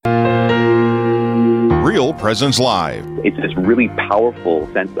Real Presence Live. It's this really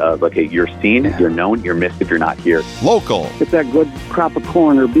powerful sense of, okay, you're seen, you're known, you're missed if you're not here. Local. It's that good crop of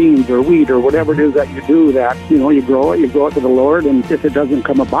corn or beans or wheat or whatever it is that you do that, you grow it to the Lord, and if it doesn't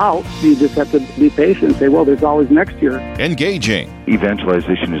come about, you just have to be patient and say, well, there's always next year. Engaging.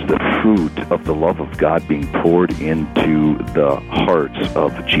 Evangelization is the fruit of the love of God being poured into the hearts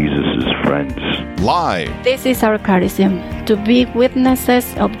of Jesus' friends. Live. This is our charism, to be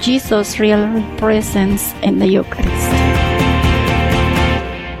witnesses of Jesus' real presence in the Eucharist.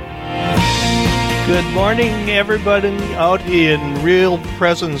 Good morning, everybody out in Real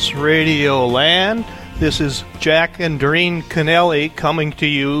Presence Radio land. This is Jack and Doreen Kennelly coming to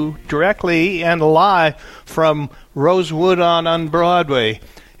you directly and live from Rosewood on Broadway.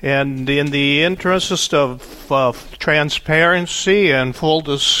 And in the interest of transparency and full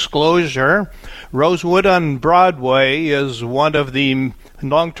disclosure, Rosewood on Broadway is one of the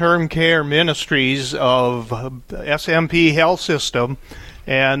long-term care ministries of SMP Health System,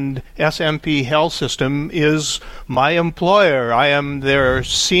 and SMP Health System is my employer. I am their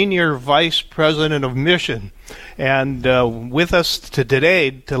Senior Vice President of Mission. And with us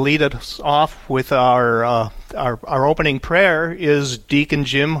today to lead us off with our opening prayer is Deacon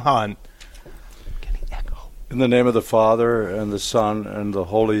Jim Hunt. In the name of the Father, and the Son, and the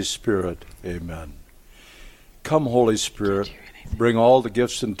Holy Spirit, amen. Come, Holy Spirit, bring all the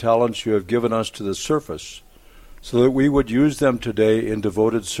gifts and talents you have given us to the surface, so that we would use them today in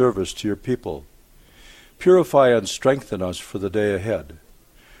devoted service to your people. Purify and strengthen us for the day ahead.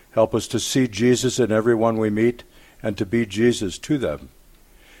 Help us to see Jesus in everyone we meet, and to be Jesus to them.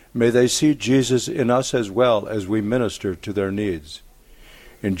 May they see Jesus in us as well as we minister to their needs.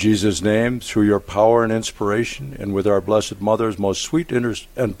 In Jesus' name, through your power and inspiration, and with our Blessed Mother's most sweet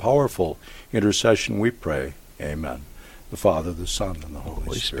and powerful intercession, we pray. Amen. The Father, the Son, and the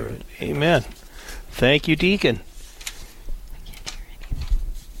Holy Spirit. Amen. Thank you, Deacon.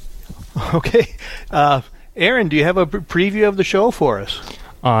 Okay. Aaron, do you have a preview of the show for us?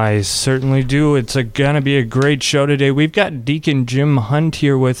 I certainly do. It's going to be a great show today. We've got Deacon Jim Hunt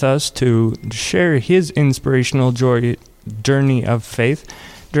here with us to share his inspirational journey of faith.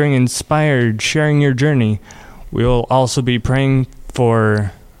 During Inspired Sharing Your Journey, we will also be praying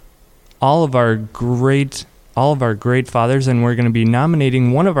for all of our great fathers, and we're going to be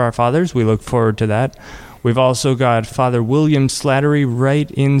nominating one of our fathers. We look forward to that. We've also got Father William Slattery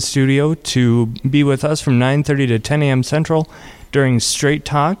right in studio to be with us from 9:30 to 10 a.m. Central. During Straight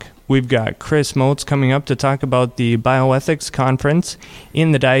Talk, we've got Chris Motes coming up to talk about the Bioethics Conference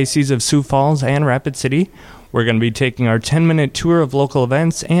in the Diocese of Sioux Falls and Rapid City. We're going to be taking our 10-minute tour of local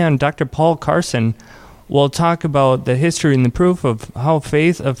events, and Dr. Paul Carson will talk about the history and the proof of how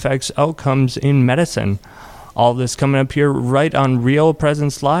faith affects outcomes in medicine. All this coming up here right on Real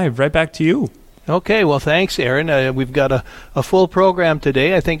Presence Live. Right back to you. Okay, well, thanks, Aaron. We've got a full program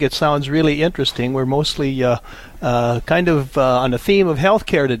today. I think it sounds really interesting. We're mostly kind of on the theme of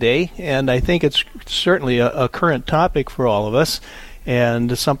healthcare today, and I think it's certainly a current topic for all of us,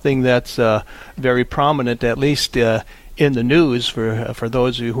 and something that's very prominent, at least in the news for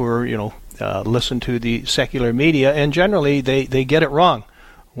those of you who are, listen to the secular media, and generally they get it wrong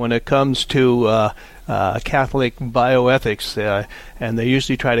when it comes to Catholic bioethics, and they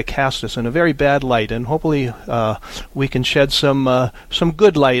usually try to cast us in a very bad light. And hopefully, we can shed some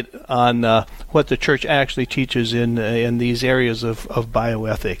good light on what the Church actually teaches in these areas of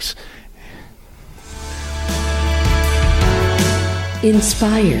bioethics.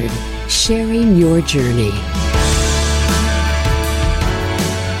 Inspired, sharing your journey.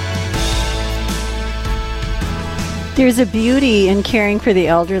 There's a beauty in caring for the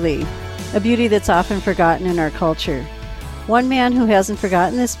elderly, a beauty that's often forgotten in our culture. One man who hasn't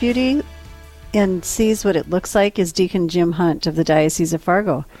forgotten this beauty and sees what it looks like is Deacon Jim Hunt of the Diocese of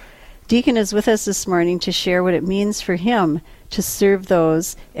Fargo. Deacon is with us this morning to share what it means for him to serve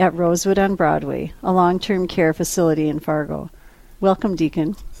those at Rosewood on Broadway, a long-term care facility in Fargo. Welcome,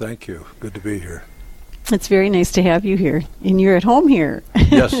 Deacon. Thank you. Good to be here. It's very nice to have you here, and you're at home here.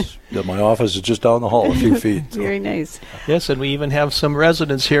 Yes, my office is just down the hall, a few feet. So. Very nice. Yes, and we even have some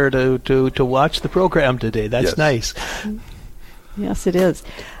residents here to watch the program today. That's nice. Yes, it is.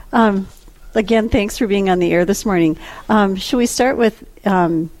 Again, thanks for being on the air this morning. Should we start with,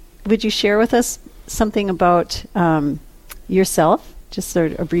 would you share with us something about yourself, just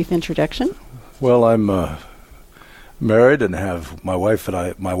a brief introduction? Well, I'm married and have my wife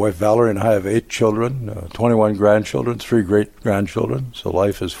Valerie and I have 8 children, 21 grandchildren, 3 great-grandchildren, so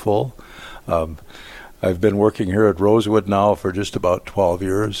life is full. I've been working here at Rosewood now for just about 12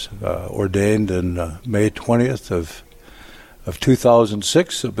 years, ordained in May 20th of of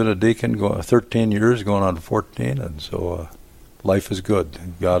 2006. I've been a deacon 13 years, going on 14, and so life is good.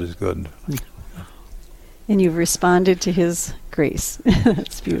 God is good. And you've responded to His grace.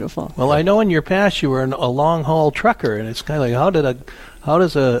 That's beautiful. Well, I know in your past you were a long-haul trucker, and it's kind of like, how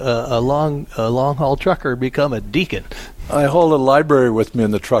does a long-haul trucker become a deacon? I hauled a library with me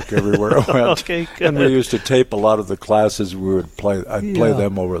in the truck everywhere I went. Okay, good. And we used to tape a lot of the classes. We would play. I'd play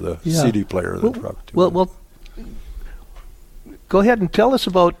them over the CD player of the truck, too. Well, go ahead and tell us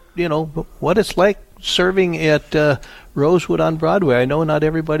about, what it's like serving at Rosewood on Broadway. I know not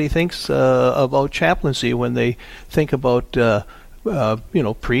everybody thinks about chaplaincy when they think about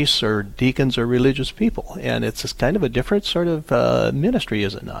priests or deacons or religious people, and it's kind of a different sort of ministry,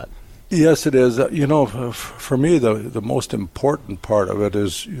 is it not? Yes, it is. For me, the most important part of it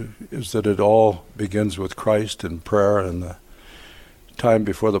is that it all begins with Christ in prayer and the time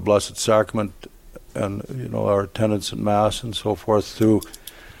before the Blessed Sacrament, and our attendance at Mass and so forth.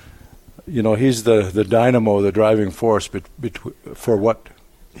 He's the dynamo, the driving force for what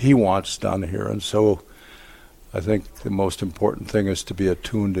He wants done here, and so I think the most important thing is to be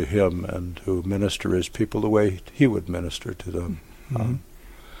attuned to Him and to minister His people the way He would minister to them. Mm-hmm.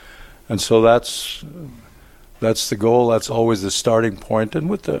 And so that's the goal. That's always the starting point. And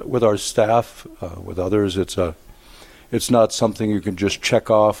with our staff, with others, it's not something you can just check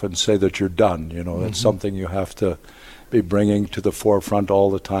off and say that you're done. It's something you have to be bringing to the forefront all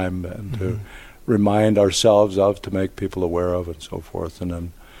the time and to remind ourselves of, to make people aware of, and so forth. And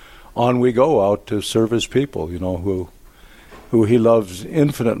then on we go out to serve His people, who He loves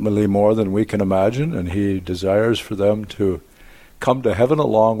infinitely more than we can imagine, and He desires for them to come to heaven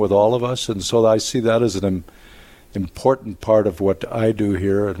along with all of us. And so I see that as an important part of what I do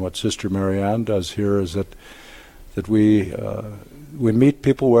here and what Sister Marianne does here, is that we meet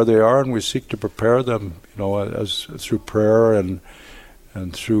people where they are, and we seek to prepare them, as through prayer and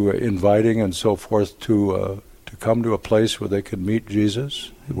through inviting and so forth to come to a place where they can meet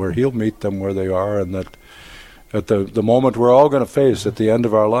Jesus, where He'll meet them where they are, and that at the moment we're all going to face at the end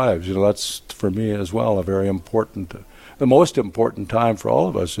of our lives, that's for me as well a very important. The most important time for all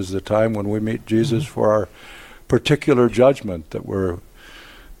of us is the time when we meet Jesus for our particular judgment, that we're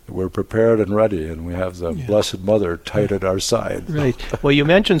prepared and ready, and we have the Blessed Mother tight at our side. Right. Well, you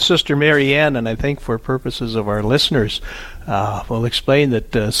mentioned Sister Marianne, and I think for purposes of our listeners, we'll explain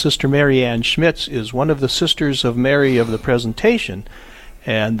that Sister Marianne Schmitz is one of the Sisters of Mary of the Presentation,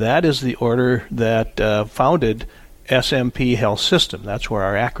 and that is the order that founded SMP Health System. That's where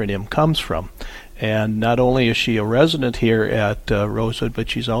our acronym comes from. And not only is she a resident here at Rosewood, but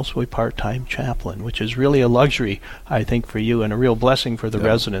she's also a part-time chaplain, which is really a luxury, I think, for you, and a real blessing for the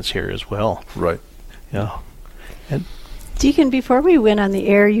residents here as well. Right. Yeah. And Deacon, before we went on the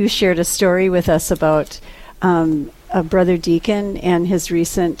air, you shared a story with us about a brother deacon and his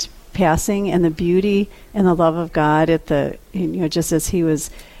recent passing, and the beauty and the love of God at just as he was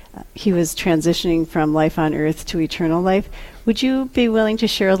transitioning from life on earth to eternal life. Would you be willing to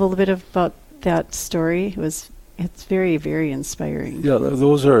share a little bit about that story? It's very, very inspiring. Yeah,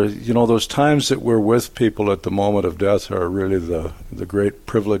 those are, those times that we're with people at the moment of death are really the great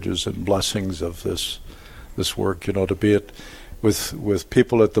privileges and blessings of this work, to be with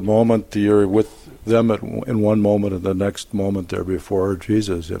people at the moment. You're with them in one moment, and the next moment they're before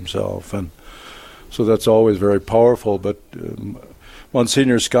Jesus Himself. And so that's always very powerful. But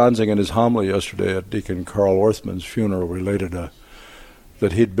Monsignor Skanzing in his homily yesterday at Deacon Carl Orthman's funeral related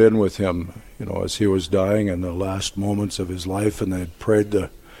that he'd been with him, as he was dying in the last moments of his life, and they'd prayed the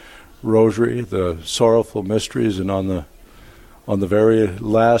rosary, the sorrowful mysteries, and on the very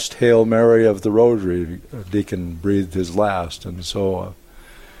last Hail Mary of the rosary, Deacon breathed his last. And so,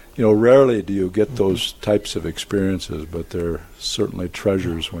 rarely do you get those types of experiences, but they're certainly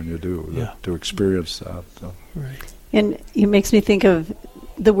treasures when you do, to experience that. So. Right. And it makes me think of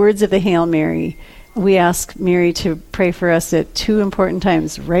the words of the Hail Mary. We ask Mary to pray for us at two important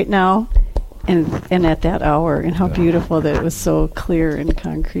times, right now and at that hour, and how beautiful that it was so clear and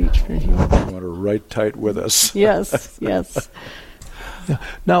concrete for you. You want her right tight with us. Yes, yes.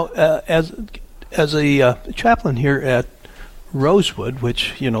 Now, as a chaplain here at Rosewood,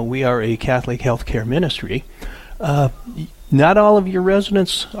 which, we are a Catholic healthcare ministry, not all of your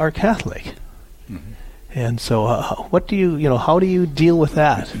residents are Catholic. Mm-hmm. And so what do you, how do you deal with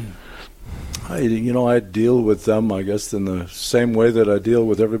that? I deal with them, I guess, in the same way that I deal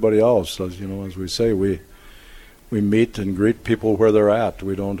with everybody else. As we say, we meet and greet people where they're at.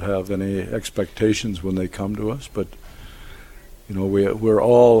 We don't have any expectations when they come to us, but we're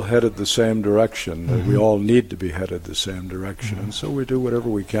all headed the same direction. Mm-hmm. We all need to be headed the same direction, and so we do whatever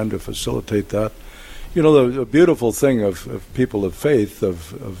we can to facilitate that You know, the beautiful thing of people of faith,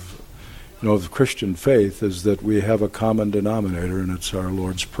 of Christian faith, is that we have a common denominator, and it's our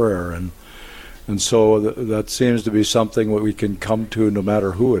Lord's Prayer. And so that seems to be something that we can come to no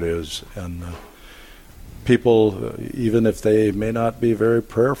matter who it is. And people, even if they may not be very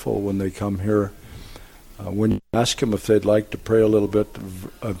prayerful when they come here, when you ask them if they'd like to pray a little bit,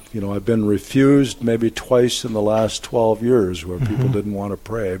 I've been refused maybe twice in the last 12 years where people didn't want to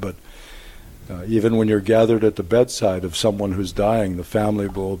pray. But even when you're gathered at the bedside of someone who's dying, the family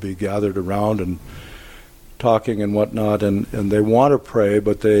will be gathered around and talking and whatnot, and they want to pray,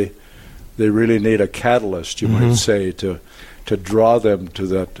 but they really need a catalyst, you might say, to draw them to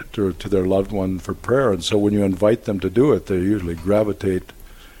their loved one for prayer. And so when you invite them to do it, they usually gravitate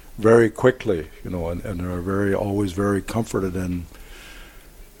very quickly, and are always very comforted and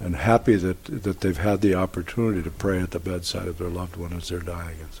happy that they've had the opportunity to pray at the bedside of their loved one as they're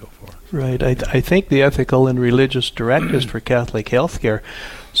dying and so forth. Right. I think the ethical and religious directives for Catholic healthcare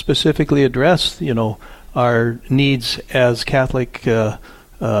specifically address, our needs as Catholic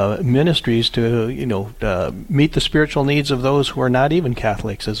ministries to, meet the spiritual needs of those who are not even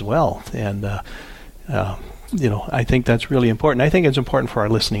Catholics as well. And, I think that's really important. I think it's important for our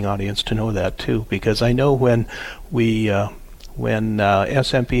listening audience to know that too, because I know when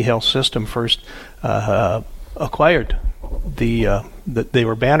SMP Health System first acquired they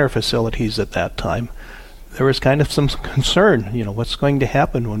were Banner facilities at that time, there was kind of some concern, what's going to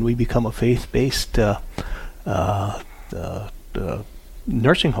happen when we become a faith-based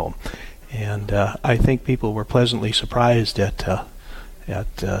nursing home. And I think people were pleasantly surprised at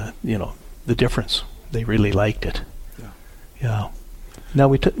the difference. They really liked it. Yeah. Now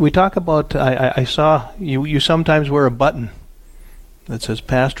we talk about. I saw you sometimes wear a button that says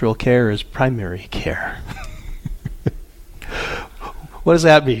pastoral care is primary care. What does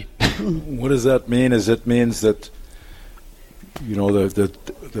that mean? What does that mean? It means that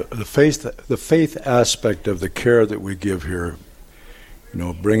the faith aspect of the care that we give here,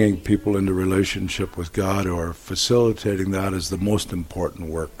 bringing people into relationship with God or facilitating that is the most important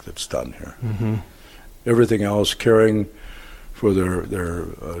work that's done here. Everything else, caring for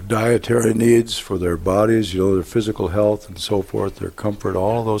their dietary needs, for their bodies, their physical health and so forth, their comfort,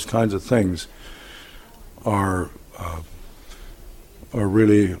 all of those kinds of things are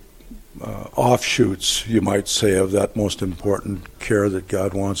really offshoots, you might say, of that most important care that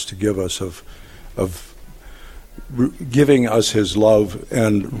God wants to give us, of giving us His love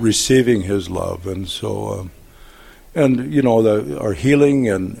and receiving His love. And so, our healing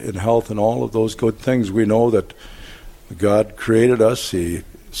and health and all of those good things, we know that God created us. He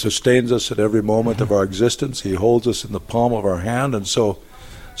sustains us at every moment of our existence. He holds us in the palm of our hand. And so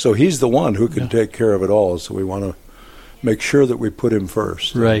He's the one who can take care of it all. So we want to make sure that we put Him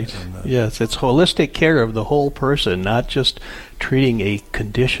first. Right. Yes, it's holistic care of the whole person, not just treating a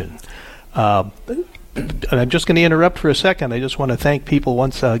condition. And I'm just going to interrupt for a second. I just want to thank people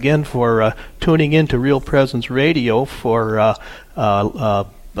once again for tuning in to Real Presence Radio for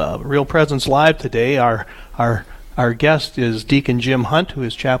Real Presence Live today. Our guest is Deacon Jim Hunt, who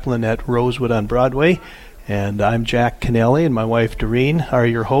is chaplain at Rosewood on Broadway. And I'm Jack Kennelly, and my wife Doreen are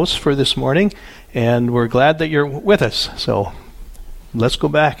your hosts for this morning. And we're glad that you're with us. So let's go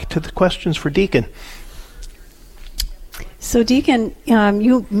back to the questions for Deacon. So, Deacon,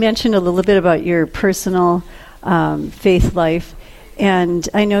 you mentioned a little bit about your personal faith life, and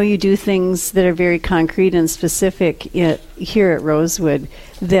I know you do things that are very concrete and specific here at Rosewood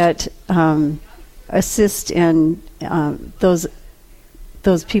that assist and those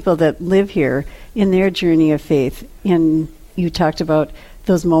people that live here in their journey of faith. And you talked about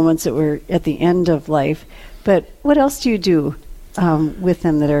those moments that were at the end of life, but what else do you do with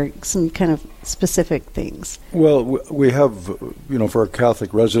them that are some kind of specific things? Well, we have, for our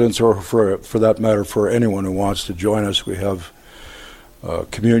Catholic residents, or for that matter, for anyone who wants to join us, we have a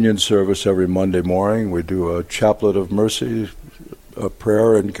communion service every Monday morning. We do a Chaplet of Mercy, a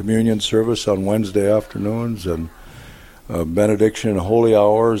prayer and communion service on Wednesday afternoons, and benediction and holy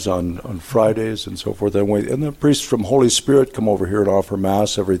hours on Fridays and so forth. And the priests from Holy Spirit come over here and offer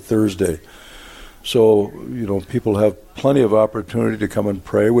Mass every Thursday. So, people have plenty of opportunity to come and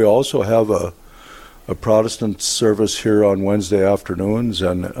pray. We also have a Protestant service here on Wednesday afternoons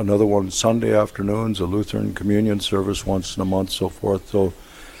and another one Sunday afternoons, a Lutheran communion service once in a month, so forth. So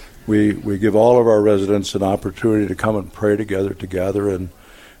we give all of our residents an opportunity to come and pray together and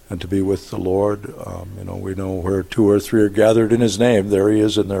to be with the Lord. We know where 2 or 3 are gathered in His name, there He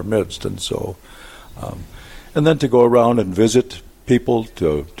is in their midst. And so, and then to go around and visit people,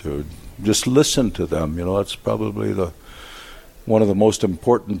 to just listen to them. That's probably the one of the most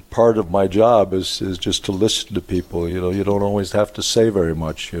important part of my job is just to listen to people. You don't always have to say very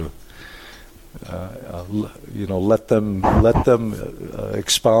much. Let them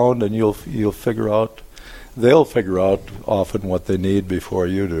expound, and you'll figure out. They'll figure out often what they need before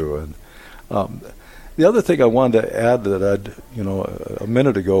you do. And the other thing I wanted to add that a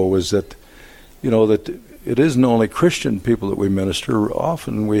minute ago was that, that it isn't only Christian people that we minister.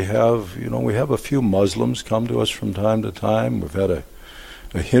 Often we have a few Muslims come to us from time to time. We've had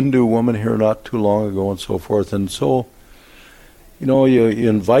a Hindu woman here not too long ago, and so forth. And so, you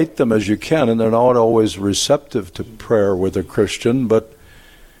invite them as you can, and they're not always receptive to prayer with a Christian, but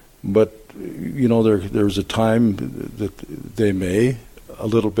there's a time that they may a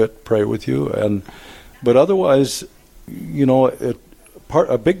little bit pray with you, but otherwise,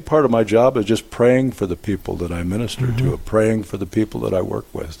 a big part of my job is just praying for the people that I minister to, praying for the people that I work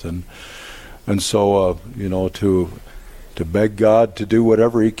with, and so to beg God to do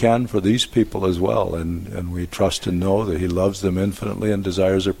whatever He can for these people as well, and we trust and know that He loves them infinitely and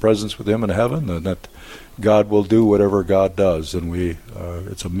desires their presence with Him in heaven, and that God will do whatever God does, and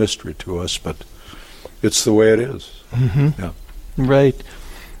it's a mystery to us, but it's the way it is. Yeah. Right.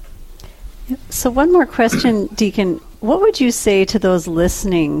 So one more question, Deacon. What would you say to those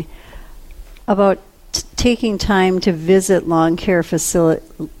listening about taking time to visit long-term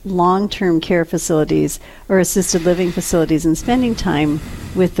care facilities or assisted living facilities and spending time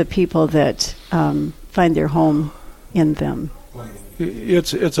with the people that find their home in them?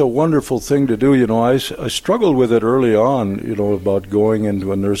 It's a wonderful thing to do. I struggled with it early on, about going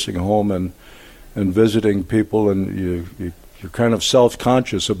into a nursing home and visiting people, and you're kind of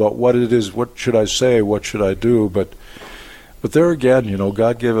self-conscious about what it is, what should I say, what should I do, but there again,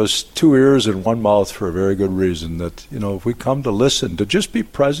 God gave us 2 ears and 1 mouth for a very good reason, that, if we come to listen, to just be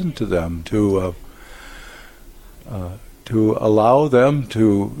present to them, to allow them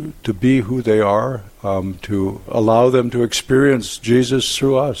to be who they are, to allow them to experience Jesus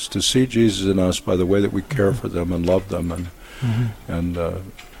through us, to see Jesus in us by the way that we care for them and love them and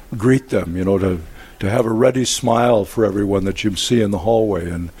greet them, to have a ready smile for everyone that you see in the hallway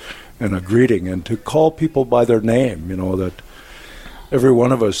and a greeting, and to call people by their name, that every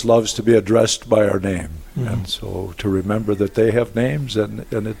one of us loves to be addressed by our name. And so to remember that they have names, and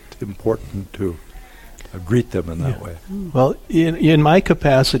it's important to greet them in that way. Well, in my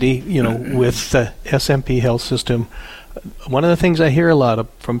capacity, with the SMP Health System, one of the things I hear a lot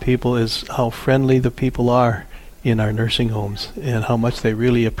from people is how friendly the people are in our nursing homes and how much they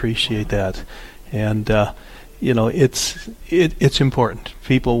really appreciate that. And it's important.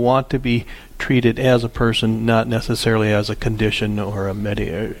 People want to be treated as a person, not necessarily as a condition or a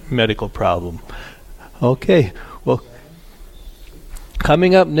medical problem. Okay, well,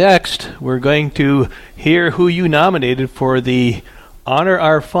 coming up next, we're going to hear who you nominated for the Honor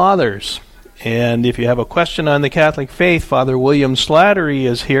Our Fathers. And if you have a question on the Catholic faith, Father William Slattery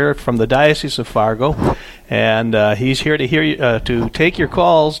is here from the Diocese of Fargo, and he's here to to take your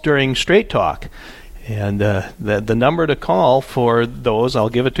calls during Straight Talk. And the number to call for those, I'll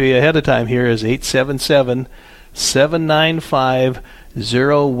give it to you ahead of time here, is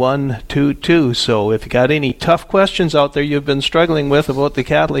 877-795-0122. So if you got any tough questions out there you've been struggling with about the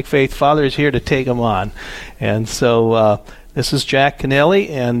Catholic faith, Father's here to take them on. And so this is Jack Kennelly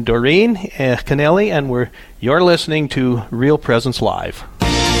and Doreen Kennelly, and you're listening to Real Presence Live.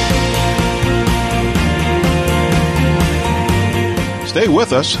 Stay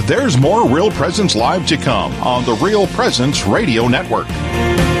with us. There's more Real Presence Live to come on the Real Presence Radio Network.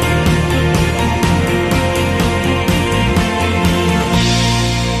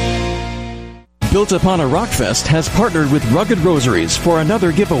 Built Upon a Rock Fest has partnered with Rugged Rosaries for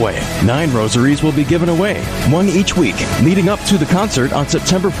another giveaway. 9 rosaries will be given away, 1 each week, leading up to the concert on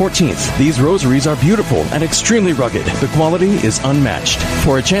September 14th. These rosaries are beautiful and extremely rugged. The quality is unmatched.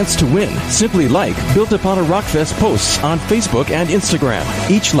 For a chance to win, simply like Built Upon a Rock Fest posts on Facebook and Instagram.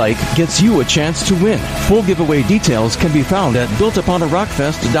 Each like gets you a chance to win. Full giveaway details can be found at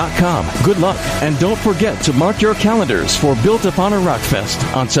builtuponarockfest.com. Good luck, and don't forget to mark your calendars for Built Upon a Rock Fest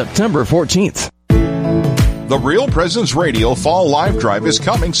on September 14th. The Real Presence Radio Fall Live Drive is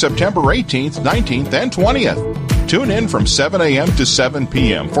coming September 18th, 19th, and 20th. Tune in from 7 a.m. to 7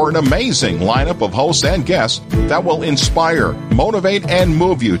 p.m. for an amazing lineup of hosts and guests that will inspire, motivate, and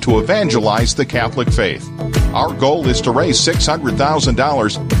move you to evangelize the Catholic faith. Our goal is to raise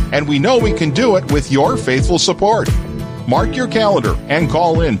 $600,000, and we know we can do it with your faithful support. Mark your calendar and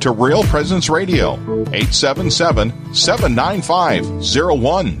call in to Real Presence Radio,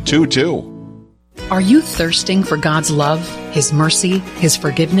 877-795-0122. Are you thirsting for God's love, His mercy, His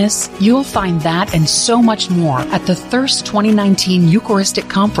forgiveness? You'll find that and so much more at the Thirst 2019 Eucharistic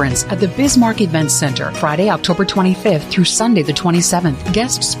Conference at the Bismarck Events Center, Friday, October 25th through Sunday the 27th.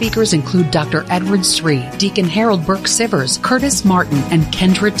 Guest speakers include Dr. Edward Sri, Deacon Harold Burke-Sivers, Curtis Martin, and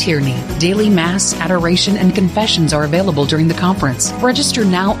Kendra Tierney. Daily Mass, adoration, and confessions are available during the conference. Register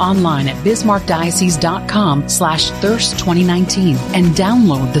now online at bismarckdiocese.com/thirst2019 and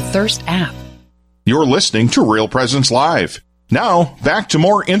download the Thirst app. You're listening to Real Presence Live. Now, back to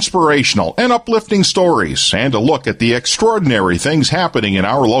more inspirational and uplifting stories and a look at the extraordinary things happening in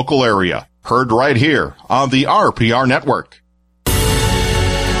our local area. Heard right here on the RPR Network.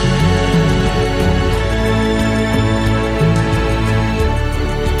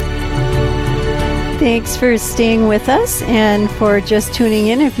 Thanks for staying with us and for just tuning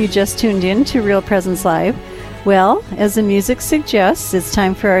in. If you just tuned in to Real Presence Live, well, as the music suggests, it's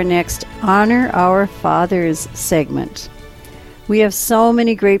time for our next Honor Our Fathers segment. We have so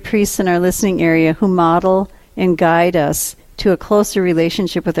many great priests in our listening area who model and guide us to a closer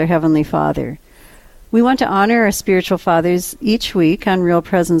relationship with our Heavenly Father. We want to honor our spiritual fathers each week on Real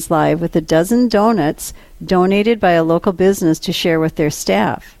Presence Live with a dozen donuts donated by a local business to share with their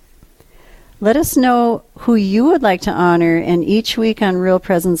staff. Let us know who you would like to honor, and each week on Real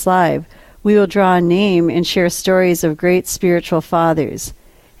Presence Live, we will draw a name and share stories of great spiritual fathers.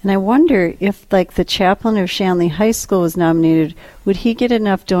 And I wonder if, like the chaplain of Shanley High School was nominated, would he get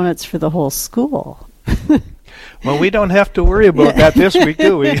enough donuts for the whole school? Well, we don't have to worry about that this week,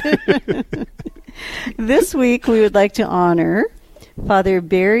 do we? This week, we would like to honor Father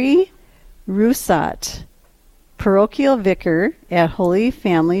Barry Roussat, parochial vicar at Holy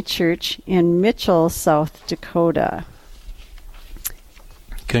Family Church in Mitchell, South Dakota.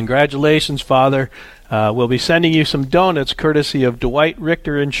 Congratulations, Father. We'll be sending you some donuts courtesy of Dwight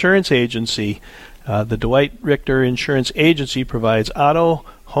Richter Insurance Agency. The Dwight Richter Insurance Agency provides auto,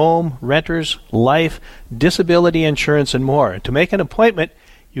 home, renters, life, disability insurance, and more. To make an appointment,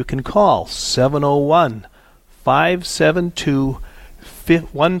 you can call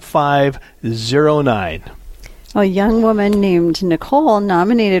 701-572-1509. A young woman named Nicole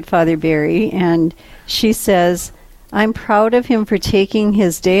nominated Father Barry, and she says, I'm proud of him for taking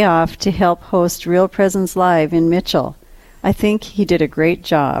his day off to help host Real Presence Live in Mitchell. I think he did a great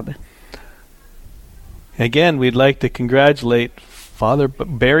job. Again, we'd like to congratulate Father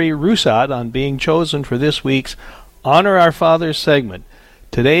Barry Roussat on being chosen for this week's Honor Our Fathers segment.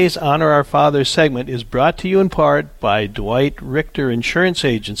 Today's Honor Our Fathers segment is brought to you in part by Dwight Richter Insurance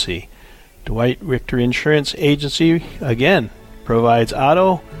Agency. Dwight Richter Insurance Agency, again, provides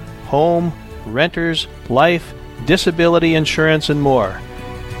auto, home, renters, life, disability insurance, and more.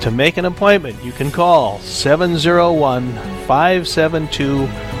 To make an appointment, you can call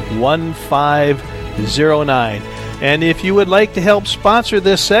 701-572-1509. And if you would like to help sponsor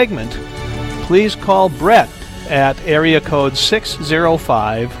this segment, please call Brett at area code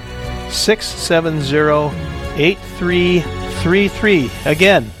 605-670-8333.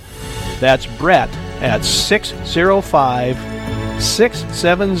 Again, that's Brett at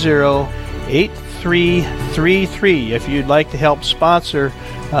 605-670-8333 if you'd like to help sponsor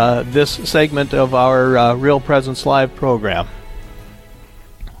this segment of our Real Presence Live program.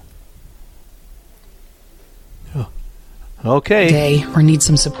 Okay. Today or need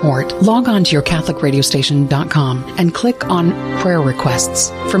some support, log on to yourcatholicradiostation.com and click on prayer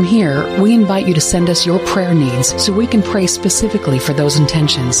requests. From here, we invite you to send us your prayer needs so we can pray specifically for those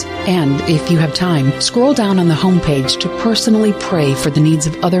intentions. And if you have time, scroll down on the homepage to personally pray for the needs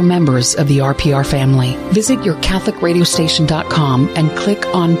of other members of the RPR family. Visit yourcatholicradiostation.com and click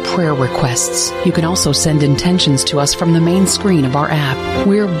on prayer requests. You can also send intentions to us from the main screen of our app.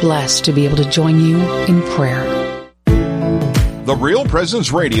 We're blessed to be able to join you in prayer. The Real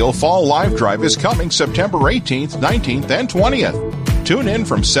Presence Radio Fall Live Drive is coming September 18th, 19th, and 20th. Tune in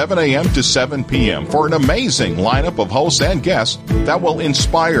from 7 a.m. to 7 p.m. for an amazing lineup of hosts and guests that will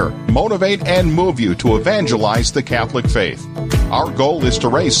inspire, motivate, and move you to evangelize the Catholic faith. Our goal is to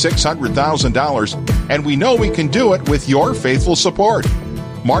raise $600,000, and we know we can do it with your faithful support.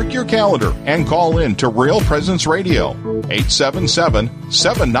 Mark your calendar and call in to Real Presence Radio,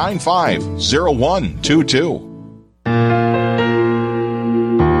 877-795-0122.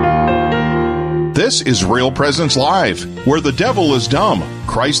 This is Real Presence Live, where the devil is dumb,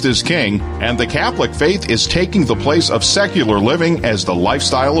 Christ is king, and the Catholic faith is taking the place of secular living as the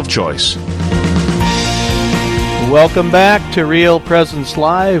lifestyle of choice. Welcome back to Real Presence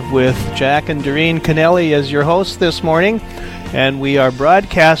Live with Jack and Doreen Kennelly as your hosts this morning. And we are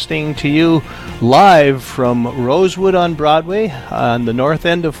broadcasting to you live from Rosewood on Broadway on the north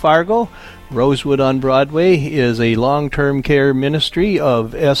end of Fargo. Rosewood on Broadway is a long-term care ministry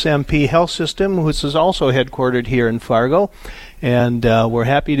of SMP Health System, which is also headquartered here in Fargo. And we're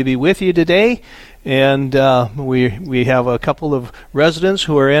happy to be with you today. And we have a couple of residents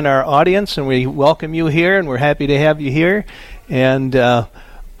who are in our audience, and we welcome you here, and we're happy to have you here. And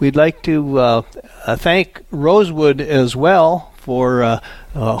we'd like to thank Rosewood as well for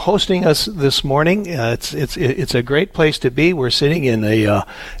hosting us this morning. It's a great place to be. We're sitting in a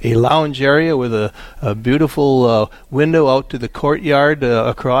lounge area with a beautiful window out to the courtyard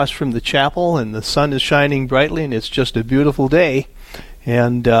across from the chapel, and the sun is shining brightly, and it's just a beautiful day.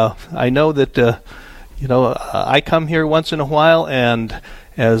 And I know that I come here once in a while, and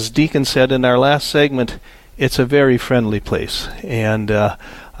as Deacon said in our last segment, it's a very friendly place. And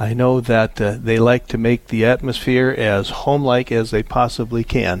I know that they like to make the atmosphere as home-like as they possibly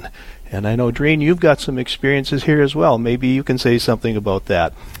can. And I know, Dreen, you've got some experiences here as well. Maybe you can say something about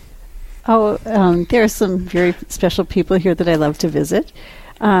that. Oh, there are some very special people here that I love to visit.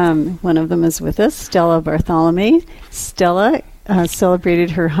 One of them is with us, Stella Bartholomew. Stella celebrated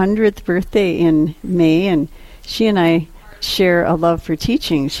her 100th birthday in May, and she and I share a love for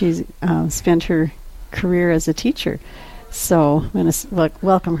teaching. She's spent her career as a teacher. So I'm going to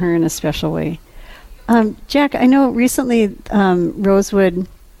welcome her in a special way. Jack, I know recently Rosewood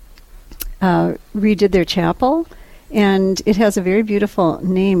redid their chapel, and it has a very beautiful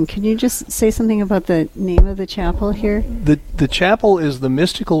name. Can you just say something about the name of the chapel here? The chapel is the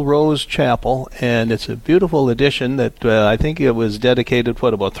Mystical Rose Chapel, and it's a beautiful addition that I think it was dedicated,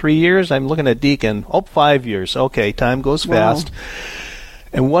 about 3 years? I'm looking at Deacon. 5 years. Okay, time goes fast.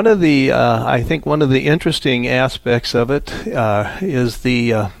 And one of the, I think one of the interesting aspects of it is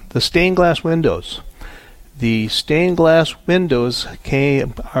the stained glass windows. The stained glass windows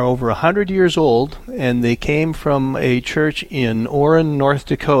are over 100 years old, and they came from a church in Orrin, North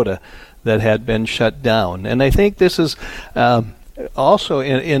Dakota, that had been shut down. And I think this is also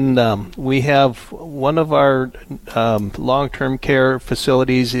we have one of our long-term care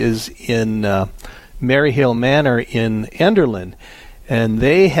facilities is in Maryhill Manor in Enderlin. And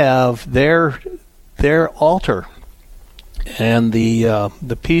they have their altar, and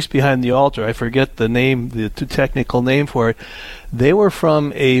the piece behind the altar, I forget the name, the technical name for it. They were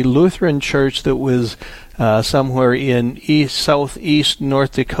from a Lutheran church that was somewhere in southeast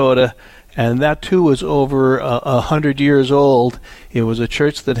North Dakota, and that too was over 100 years old. It was a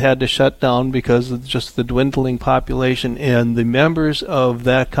church that had to shut down because of just the dwindling population, and the members of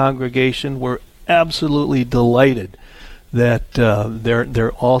that congregation were absolutely delighted that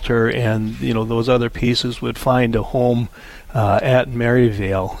their altar and those other pieces would find a home at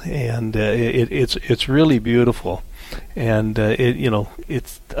Maryvale, and it's really beautiful, and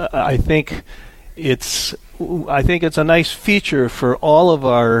I think it's a nice feature for all of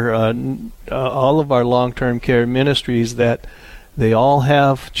our long-term care ministries that they all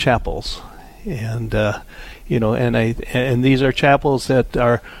have chapels, and and these are chapels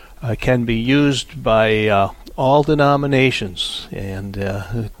that can be used by all denominations, and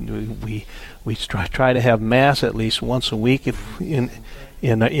we try to have mass at least once a week in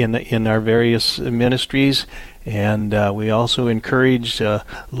our various ministries, and we also encourage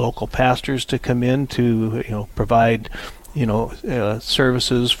local pastors to come in to provide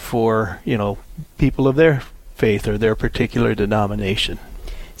services for people of their faith or their particular denomination.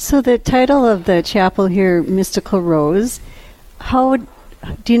 So the title of the chapel here, Mystical Rose,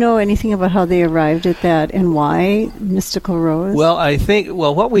 do you know anything about how they arrived at that and why Mystical Rose? Well, I think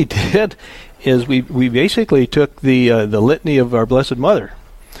what we did is we basically took the litany of our Blessed Mother,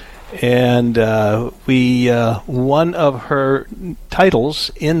 and one of her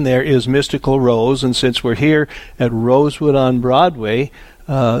titles in there is Mystical Rose, and since we're here at Rosewood on Broadway,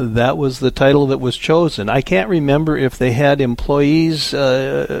 that was the title that was chosen. I can't remember if they had employees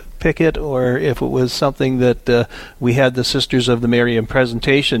pick it or if it was something that we had the Sisters of the Marian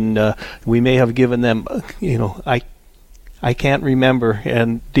Presentation. We may have given them, I can't remember.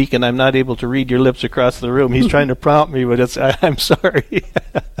 And Deacon, I'm not able to read your lips across the room. He's trying to prompt me, but I'm sorry.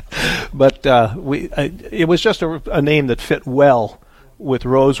 But it was just a name that fit well with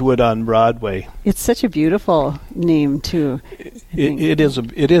Rosewood on Broadway. It's such a beautiful name too. It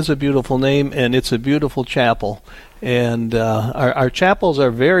is a beautiful name, and it's a beautiful chapel. And our chapels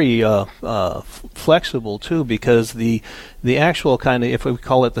are very flexible too, because the actual kind of, if we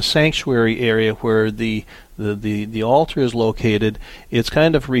call it the sanctuary area where the altar is located, it's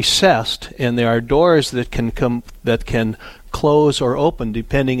kind of recessed, and there are doors that can close or open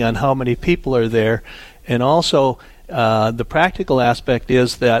depending on how many people are there. And also the practical aspect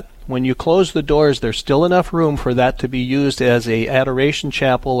is that when you close the doors, there's still enough room for that to be used as a adoration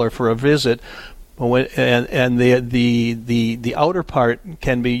chapel or for a visit. And the outer part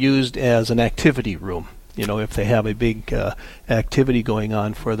can be used as an activity room, if they have a big activity going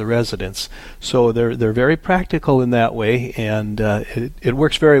on for the residents. So they're very practical in that way, and it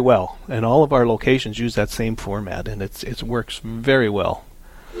works very well. And all of our locations use that same format, and it works very well.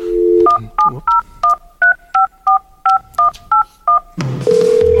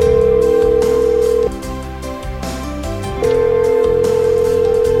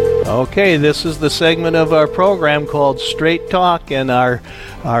 Okay, this is the segment of our program called Straight Talk, and our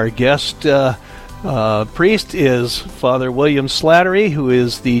guest priest is Father William Slattery, who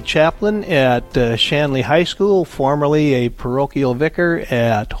is the chaplain at Shanley High School, formerly a parochial vicar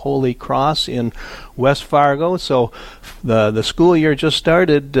at Holy Cross in West Fargo. So the school year just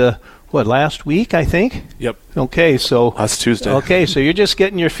started, last week, I think? Yep. Okay, so... Last Tuesday. Okay, so you're just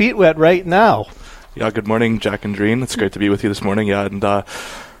getting your feet wet right now. Yeah, good morning, Jack and Dreen. It's great to be with you this morning. Yeah, and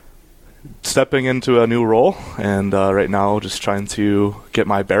stepping into a new role, and right now just trying to get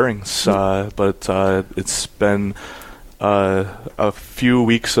my bearings. But it's been a few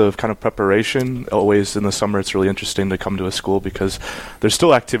weeks of kind of preparation. Always in the summer, it's really interesting to come to a school because there's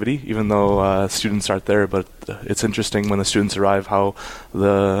still activity, even though students aren't there. But it's interesting when the students arrive how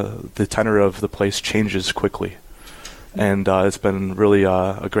the tenor of the place changes quickly. And it's been really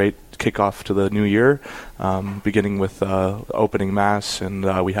a great kickoff to the new year, beginning with opening mass,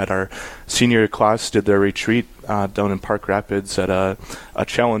 and we had our senior class did their retreat down in Park Rapids at a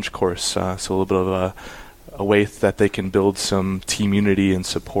challenge course, so a little bit of a way that they can build some team unity and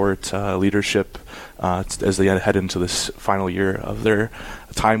support leadership as they head into this final year of their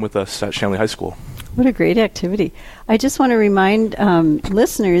time with us at Shanley High School. What a great activity. I just want to remind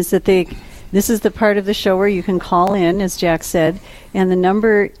listeners that this is the part of the show where you can call in, as Jack said, and the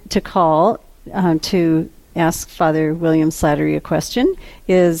number to call to ask Father William Slattery a question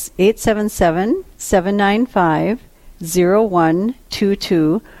is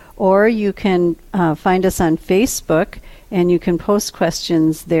 877-795-0122, or you can find us on Facebook, and you can post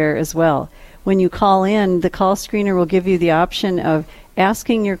questions there as well. When you call in, the call screener will give you the option of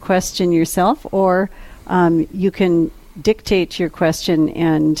asking your question yourself, or you can dictate your question,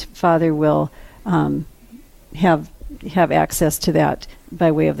 and Father will have access to that by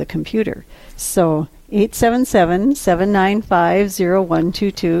way of the computer. So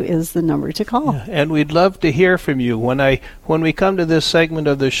 877-795-0122 is the number to call. Yeah, and we'd love to hear from you. When we come to this segment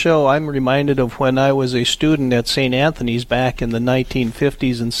of the show, I'm reminded of when I was a student at St. Anthony's back in the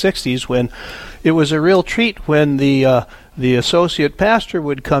 1950s and 60s, when it was a real treat when the associate pastor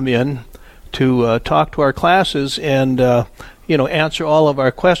would come in to talk to our classes and answer all of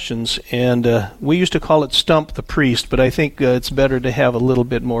our questions. And we used to call it Stump the Priest, but I think it's better to have a little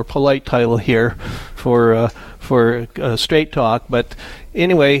bit more polite title here for Straight Talk. But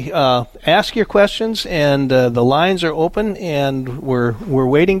anyway, ask your questions, and the lines are open, and we're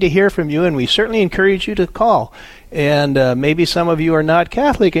waiting to hear from you, and we certainly encourage you to call. And maybe some of you are not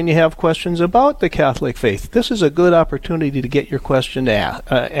Catholic and you have questions about the Catholic faith. This is a good opportunity to get your question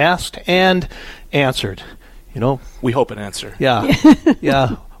asked and answered. We hope an answer. Yeah,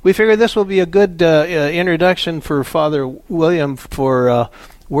 yeah. We figure this will be a good introduction for Father William for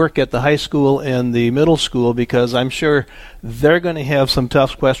work at the high school and the middle school, because I'm sure they're going to have some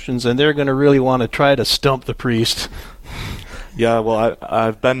tough questions, and they're going to really want to try to stump the priest. Yeah, well,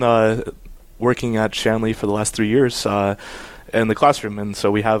 I've been working at Shanley for the last 3 years in the classroom, and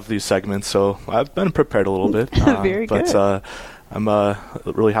so we have these segments, so I've been prepared a little bit. Very good. But I'm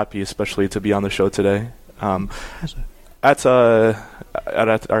really happy, especially to be on the show today. At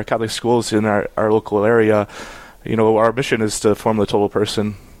our Catholic schools in our local area, our mission is to form the total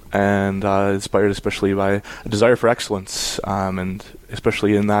person, and inspired especially by a desire for excellence, and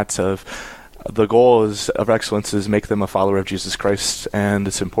especially in that of the goal of excellence is make them a follower of Jesus Christ, and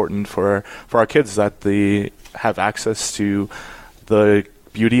it's important for our kids that they have access to the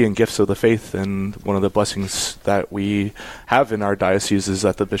beauty and gifts of the faith. And one of the blessings that we have in our diocese is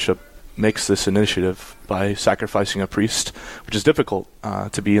that the bishop makes this initiative by sacrificing a priest, which is difficult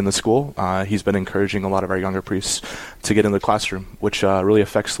to be in the school. He's been encouraging a lot of our younger priests to get in the classroom, which really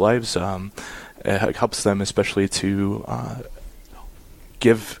affects lives. It helps them especially to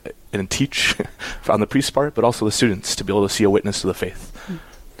give and teach on the priest part, but also the students to be able to see a witness to the faith.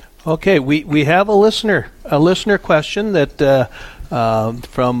 Okay, we have a listener question that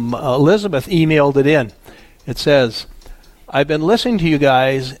from Elizabeth emailed it in. It says, I've been listening to you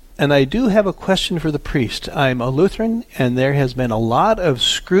guys and I do have a question for the priest. I'm a Lutheran, and there has been a lot of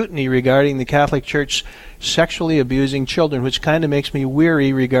scrutiny regarding the Catholic Church sexually abusing children, which kind of makes me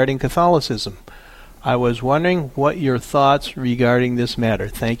weary regarding Catholicism. I was wondering what your thoughts regarding this matter.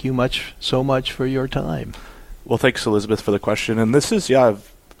 Thank you so much for your time. Well, thanks, Elizabeth, for the question. And this is, an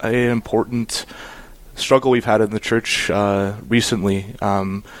important struggle we've had in the church recently.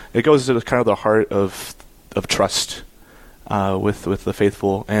 It goes to kind of the heart of trust with the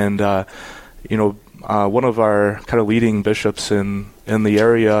faithful. And, one of our kind of leading bishops in the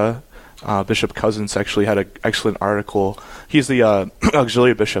area, Bishop Cousins, actually had an excellent article. He's the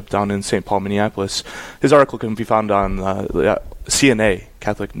auxiliary bishop down in St. Paul, Minneapolis. His article can be found on the CNA,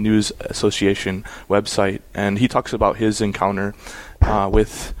 Catholic News Association website, and he talks about his encounter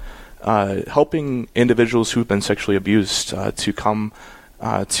with helping individuals who've been sexually abused to come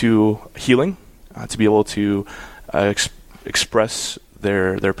to healing, to be able to express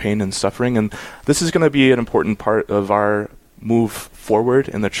their pain and suffering. And this is going to be an important part of our move forward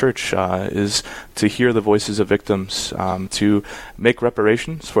in the church, is to hear the voices of victims, to make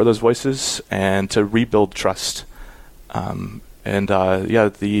reparations for those voices, and to rebuild trust.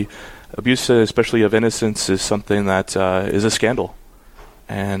 The abuse, especially of innocence, is something that is a scandal.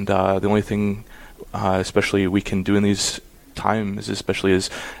 And the only thing, especially we can do in these times, especially,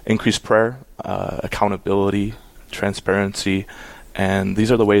 is increase prayer, accountability, transparency, and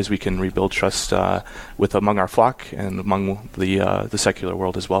these are the ways we can rebuild trust among our flock and among the secular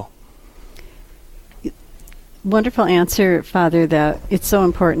world as well. Wonderful answer, Father, that it's so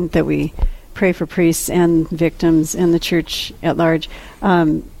important that we pray for priests and victims and the church at large.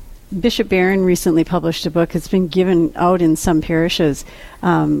 Bishop Barron recently published a book. It's been given out in some parishes,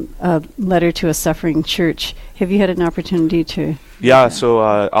 a letter to a suffering church. Have you had an opportunity to? Yeah, so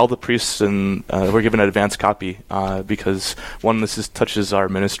all the priests were given an advance copy because, one, this touches our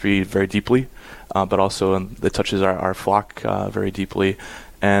ministry very deeply, but also it touches our flock very deeply.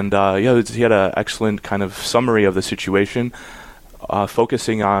 And he had an excellent kind of summary of the situation,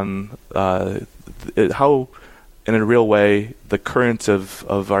 focusing on how, in a real way, the current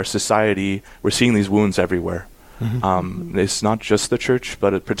of our society, we're seeing these wounds everywhere. Mm-hmm. It's not just the church,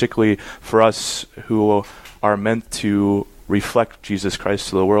 but particularly for us who are meant to reflect Jesus Christ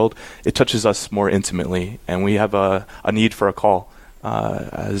to the world, it touches us more intimately, and we have a need for a call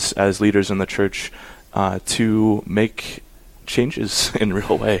as leaders in the church to make changes in a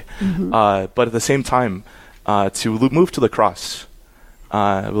real way. Mm-hmm. But at the same time, to move to the cross,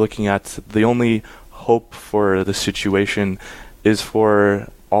 looking at the only hope for the situation is for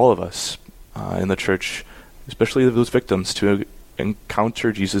all of us in the church, especially those victims, to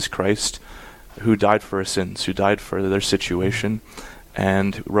encounter Jesus Christ, who died for our sins, who died for their situation,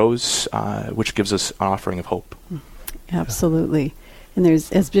 and rose, which gives us an offering of hope. Absolutely. And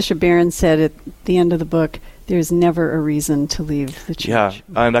there's, as Bishop Barron said at the end of the book, there's never a reason to leave the church. Yeah,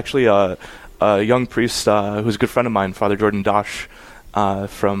 and actually a young priest who's a good friend of mine, Father Jordan Dosh,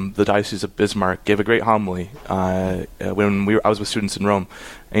 from the Diocese of Bismarck, gave a great homily when I was with students in Rome,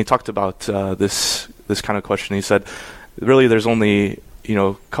 and he talked about this kind of question. He said, really, there's only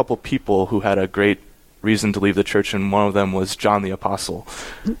a couple people who had a great reason to leave the church, and one of them was John the Apostle.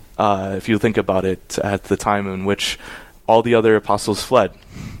 If you think about it, at the time in which all the other apostles fled,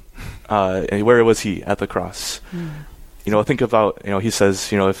 and where was he? At the cross. Think about, he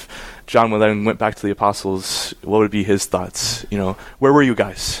says, if John then went back to the apostles, what would be his thoughts? Where were you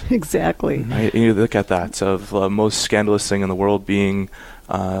guys? Exactly. Right? And you look at that, of the most scandalous thing in the world being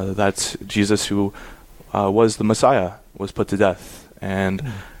that Jesus, who was the Messiah, was put to death. And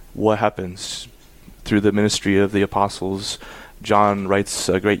what happens? Through the ministry of the apostles, John writes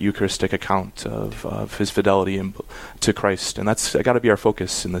a great Eucharistic account of his fidelity to Christ. And that's got to be our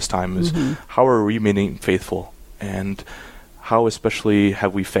focus in this time, is how are we remaining faithful? And how especially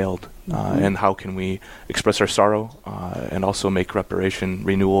have we failed? And how can we express our sorrow and also make reparation,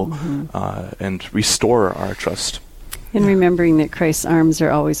 renewal, and restore our trust? And remembering that Christ's arms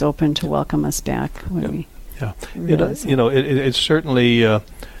are always open to welcome us back when we realize it certainly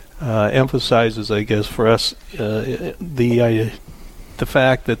emphasizes, I guess, for us the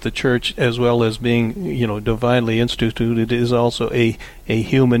fact that the church, as well as being divinely instituted, is also a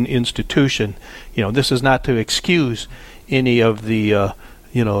human institution. This is not to excuse any of the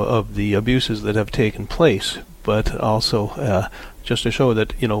of the abuses that have taken place, but also just to show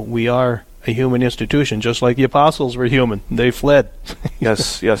that we are a human institution, just like the apostles were human. They fled.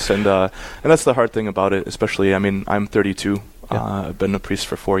 Yes, and that's the hard thing about it, especially, I'm 32. I've been a priest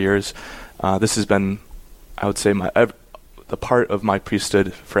for 4 years. This has been, I would say, the part of my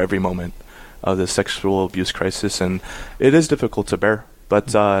priesthood for every moment of the sexual abuse crisis, and it is difficult to bear.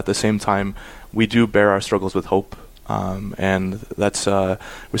 But at the same time, we do bear our struggles with hope, and that's we're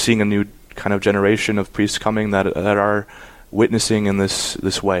seeing a new kind of generation of priests coming that are witnessing in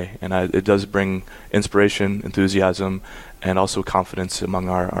this way, and it does bring inspiration, enthusiasm, and also confidence among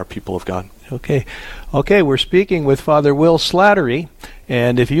our people of God. Okay, we're speaking with Father Will Slattery,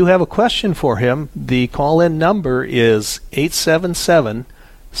 and if you have a question for him, the call-in number is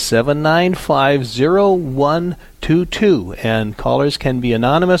 877-795-0122, and callers can be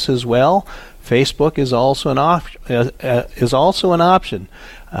anonymous as well. Facebook is also an option.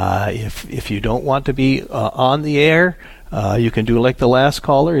 If you don't want to be on the air, you can do like the last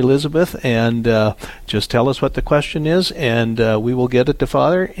caller, Elizabeth, and just tell us what the question is, and we will get it to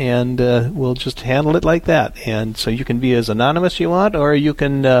Father, and we'll just handle it like that. And so you can be as anonymous you want, or you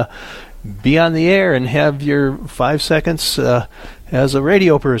can be on the air and have your 5 seconds as a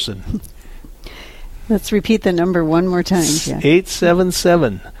radio person. Let's repeat the number one more time. Jack.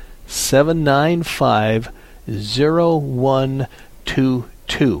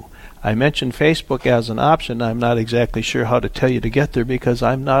 877-795-0122. I mentioned Facebook as an option. I'm not exactly sure how to tell you to get there because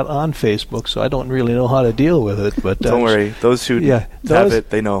I'm not on Facebook, so I don't really know how to deal with it. But don't worry, those who have it,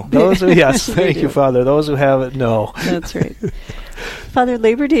 they know. Yes, thank you, Father. Those who have it know. That's right. Father,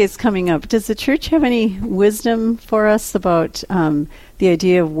 Labor Day is coming up. Does the church have any wisdom for us about the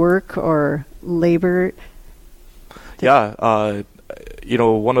idea of work or labor? Yeah,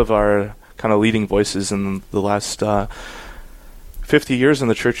 one of our kind of leading voices in the last 50 years in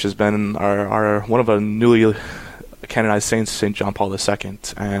the church has been one of our newly canonized saints, St. John Paul II.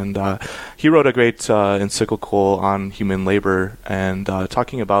 And he wrote a great encyclical on human labor and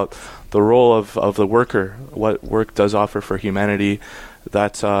talking about the role of the worker, what work does offer for humanity,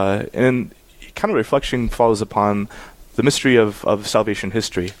 that and kind of reflection falls upon the mystery of salvation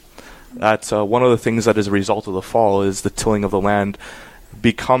history. That one of the things that is a result of the fall is the tilling of the land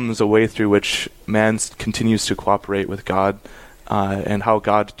becomes a way through which man continues to cooperate with God, and how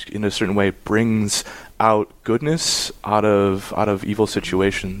God, in a certain way, brings out goodness out of evil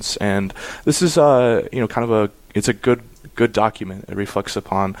situations. And this is it's a good document. It reflects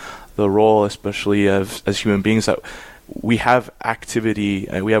upon the role, especially as human beings, that we have activity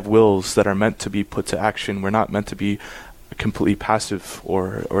and we have wills that are meant to be put to action. We're not meant to be completely passive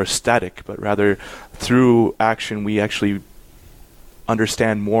or static, but rather through action we actually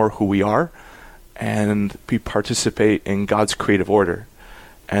understand more who we are, and we participate in God's creative order.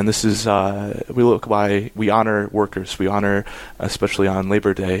 And this is we honor workers. We honor, especially on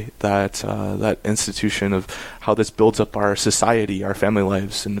Labor Day, that institution of how this builds up our society, our family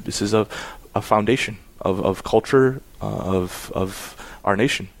lives, and this is a foundation of culture of our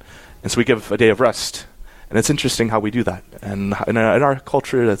nation. And so we give a day of rest. And it's interesting how we do that. And in our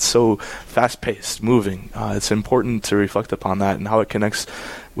culture that's so fast-paced, moving, it's important to reflect upon that and how it connects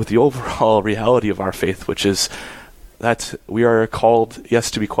with the overall reality of our faith, which is that we are called, yes,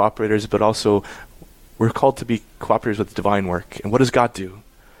 to be cooperators, but also we're called to be cooperators with divine work. And what does God do?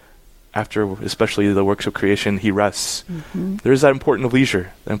 After, especially the works of creation, he rests. Mm-hmm. There is that importance of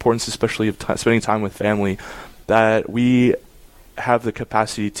leisure, the importance especially of spending time with family, that we have the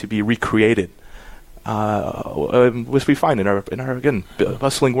capacity to be recreated. Which we find in our again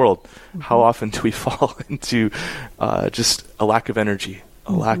bustling world. Mm-hmm. How often do we fall into just a lack of energy,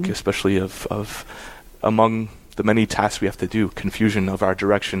 a lack especially of among the many tasks we have to do, confusion of our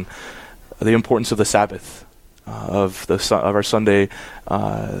direction, the importance of the Sabbath, of our Sunday,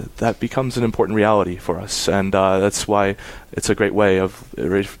 that becomes an important reality for us, and that's why it's a great way of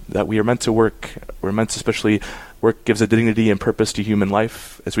that we are meant to work. We're meant to especially. Work gives a dignity and purpose to human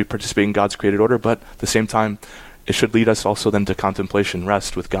life as we participate in God's created order, but at the same time, it should lead us also then to contemplation,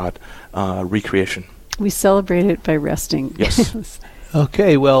 rest with God, recreation. We celebrate it by resting. Yes.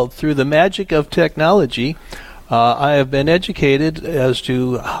 Okay, well, through the magic of technology, I have been educated as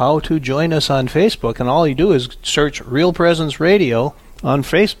to how to join us on Facebook, and all you do is search Real Presence Radio on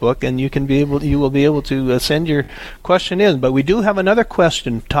Facebook, and you will be able to send your question in. But we do have another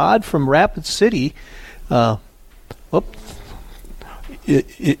question. Todd from Rapid City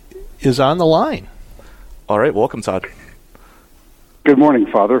it is on the line. All right, welcome, Todd. Good morning,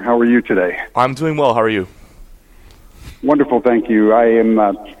 Father. How are you today? I'm doing well. How are you? Wonderful, thank you. I am,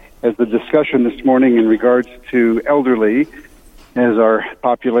 as the discussion this morning in regards to elderly, as our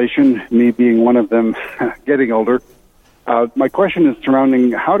population, me being one of them, getting older, my question is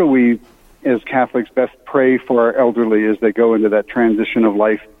surrounding how do we, as Catholics, best pray for our elderly as they go into that transition of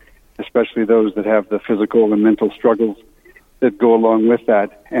life, especially those that have the physical and mental struggles that go along with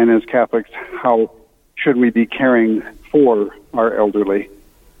that. And as Catholics, how should we be caring for our elderly?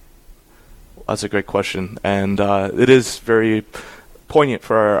 That's a great question. And it is very poignant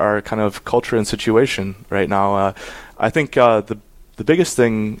for our kind of culture and situation right now. I think the biggest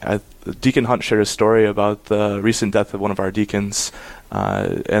thing, Deacon Hunt shared a story about the recent death of one of our deacons,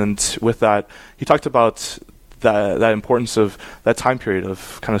 and with that, he talked about that importance of that time period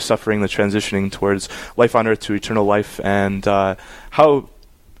of kind of suffering, the transitioning towards life on earth to eternal life, and how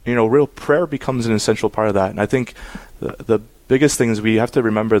real prayer becomes an essential part of that. And I think the biggest thing is we have to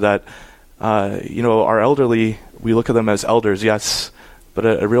remember that our elderly, we look at them as elders, yes, but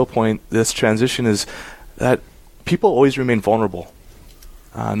a real point, this transition is that people always remain vulnerable.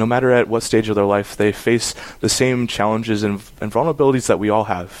 No matter at what stage of their life, they face the same challenges and vulnerabilities that we all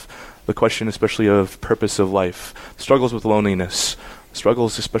have. The question especially of purpose of life, struggles with loneliness,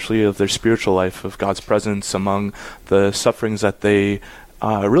 struggles especially of their spiritual life, of God's presence among the sufferings that they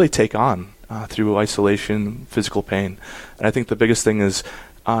really take on through isolation, physical pain. And I think the biggest thing is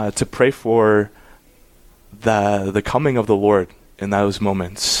to pray for the coming of the Lord in those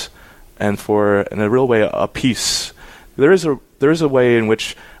moments, and for, in a real way, a peace. There is a way in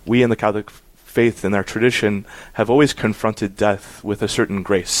which we in the Catholic faith, in our tradition, have always confronted death with a certain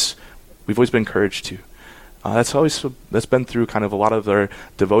grace. We've always been encouraged to. That's been through kind of a lot of our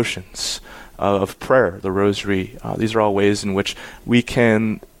devotions of prayer, the Rosary. These are all ways in which we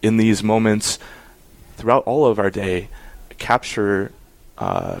can, in these moments, throughout all of our day, capture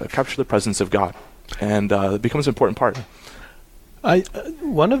the presence of God, and it becomes an important part.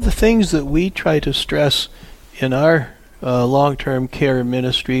 One of the things that we try to stress in our long-term care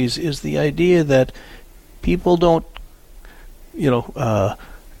ministries is the idea that people don't,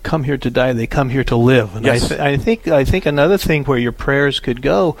 come here to die; they come here to live. And yes. I think another thing where your prayers could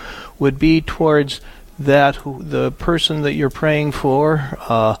go would be towards the person that you're praying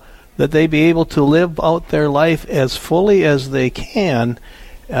for, that they be able to live out their life as fully as they can,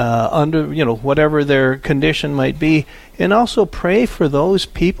 under whatever their condition might be, and also pray for those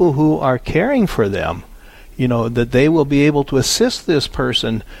people who are caring for them. That they will be able to assist this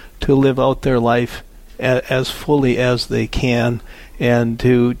person to live out their life as fully as they can, and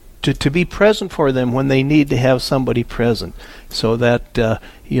to be present for them when they need to have somebody present, so that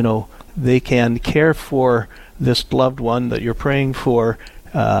they can care for this loved one that you're praying for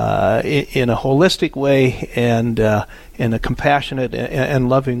in a holistic way, and in a compassionate and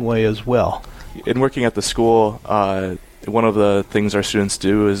loving way as well. In working at the school, one of the things our students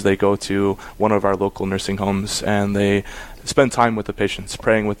do is they go to one of our local nursing homes and they spend time with the patients,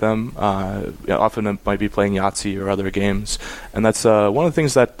 praying with them. Often it might be playing Yahtzee or other games, and that's one of the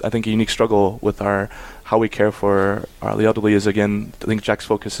things that I think a unique struggle with how we care for the elderly is, again, I think Jack's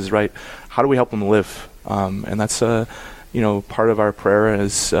focus is right. How do we help them live? And that's part of our prayer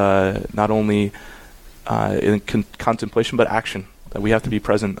is not only in contemplation but action. That we have to be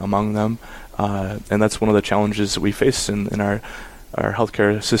present among them, and that's one of the challenges that we face in our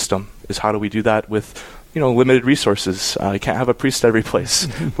healthcare system. Is how do we do that with limited resources? You can't have a priest every place,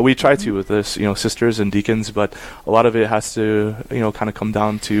 but we try to with this, sisters and deacons. But a lot of it has to kind of come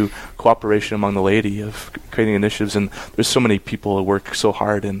down to cooperation among the laity of creating initiatives. And there's so many people who work so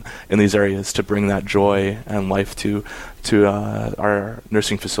hard in these areas to bring that joy and life to our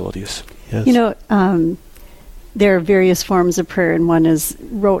nursing facilities. Yes. There are various forms of prayer, and one is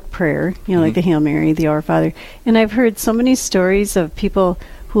rote prayer, like the Hail Mary, the Our Father. And I've heard so many stories of people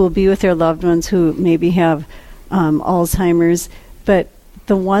who will be with their loved ones who maybe have Alzheimer's, but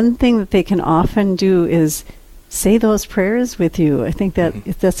the one thing that they can often do is say those prayers with you. I think that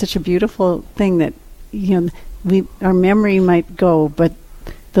that's such a beautiful thing that our memory might go, but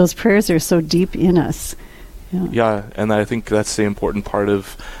those prayers are so deep in us. Yeah, and I think that's the important part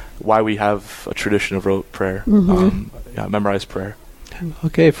of why we have a tradition of rote prayer, memorized prayer.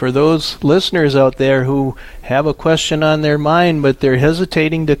 Okay, for those listeners out there who have a question on their mind but they're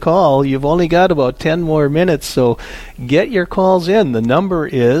hesitating to call, you've only got about 10 more minutes, so get your calls in. The number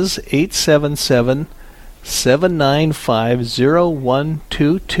is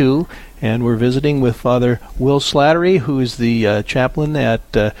 877-795-0122, and we're visiting with Father Will Slattery, who is the chaplain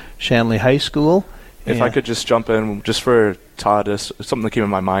at Shanley High School. If I could just jump in, just for Todd, something that came in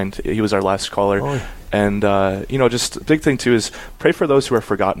my mind. He was our last caller. Oh. And, just a big thing, too, is pray for those who are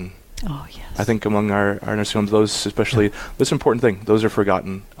forgotten. Oh, yes. I think among our nursing homes, those especially, that's an important thing. Those are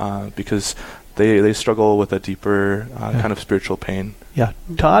forgotten because they struggle with a deeper kind of spiritual pain. Yeah.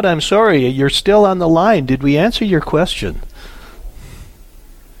 Todd, I'm sorry. You're still on the line. Did we answer your question?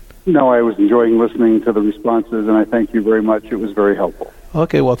 No, I was enjoying listening to the responses, and I thank you very much. It was very helpful.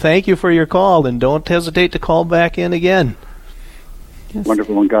 Okay, well, thank you for your call, and don't hesitate to call back in again. Yes.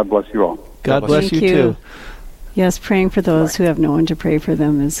 Wonderful, and God bless you all. God bless you too. Yes, praying for those who have no one to pray for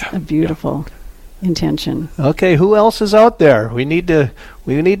them is beautiful. intention. Okay, who else is out there? We need to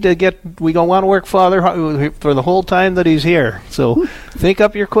get. We don't want to work Father for the whole time that he's here. So think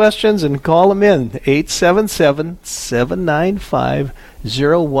up your questions and call him in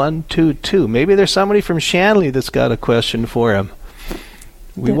 877-795-0122. Maybe there's somebody from Shanley that's got a question for him.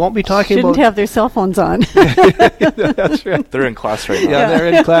 We won't be talking shouldn't about. Have their cell phones on. That's right. They're in class right now. Yeah, they're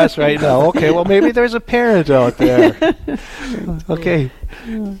in class right now. Okay, well maybe there's a parent out there. Okay.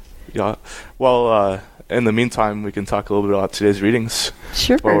 Yeah. Well, in the meantime, we can talk a little bit about today's readings.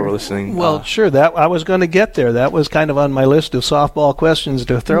 Sure. While we're listening. Well, sure. That I was going to get there. That was kind of on my list of softball questions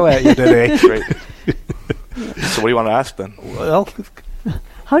to throw at you today. Great. So, what do you want to ask then? Well,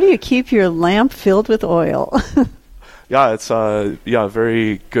 how do you keep your lamp filled with oil? Yeah, it's a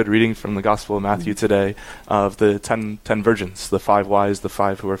very good reading from the Gospel of Matthew today of the 10 virgins, the 5 wise, the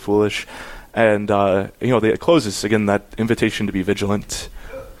 5 who are foolish, and it closes again that invitation to be vigilant,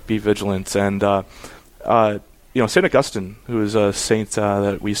 and Saint Augustine, who is a saint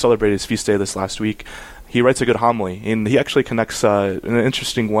that we celebrated his feast day this last week, he writes a good homily, and he actually connects in an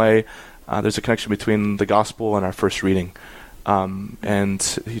interesting way. There's a connection between the Gospel and our first reading, and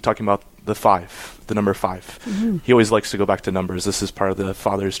he's talking about the 5. The number 5. Mm-hmm. He always likes to go back to numbers. This is part of the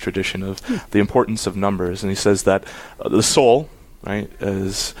Father's tradition of the importance of numbers. And he says that the soul, right,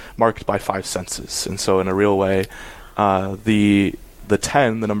 is marked by 5 senses. And so in a real way, the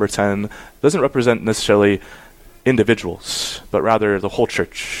 10, the number 10, doesn't represent necessarily individuals, but rather the whole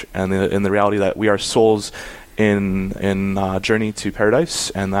church. And in the reality that we are souls in journey to paradise,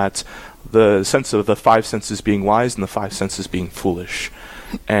 and that the sense of the 5 senses being wise and the 5 senses being foolish.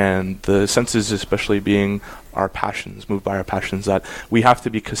 And the senses especially being our passions, moved by our passions, that we have to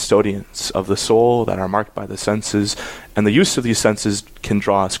be custodians of the soul that are marked by the senses, and the use of these senses can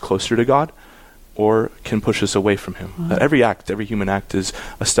draw us closer to God or can push us away from him. That every human act is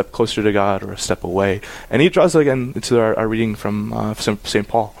a step closer to God or a step away. And he draws again into our reading from St.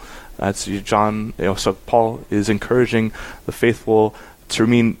 Paul. That's John, so Paul is encouraging the faithful to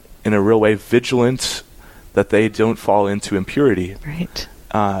remain in a real way vigilant, that they don't fall into impurity. Right.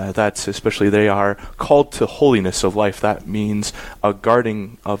 That especially they are called to holiness of life. That means a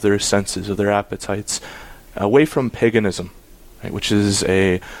guarding of their senses, of their appetites, away from paganism, right, which is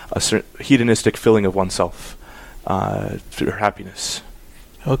a hedonistic filling of oneself for happiness.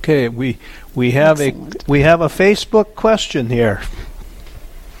 Okay, we have a Facebook question here,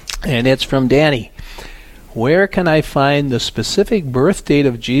 and it's from Danny. Where can I find the specific birth date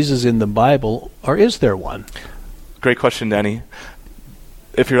of Jesus in the Bible, or is there one? Great question, Danny.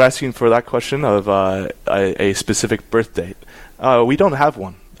 If you're asking for that question of a specific birth date, we don't have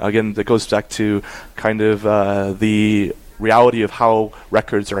one. Again, that goes back to kind of the reality of how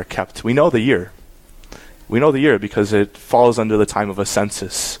records are kept. We know the year. We know the year because it falls under the time of a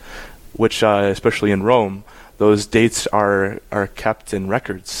census, which, especially in Rome, those dates are kept in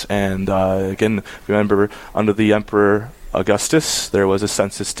records. And again, remember, under the Emperor Augustus, there was a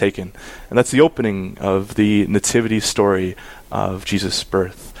census taken. And that's the opening of the nativity story of Jesus'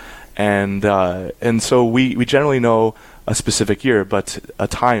 birth. And so we generally know a specific year, but a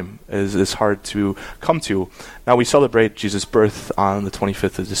time is hard to come to. Now, we celebrate Jesus' birth on the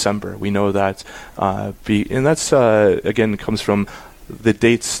 25th of December. We know that, and that's, again, comes from the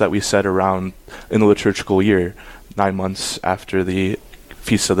dates that we set around in the liturgical year, 9 months after the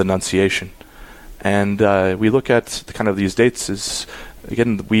Feast of the Annunciation. And we look at the kind of these dates as,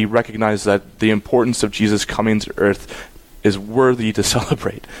 again, we recognize that the importance of Jesus coming to earth is worthy to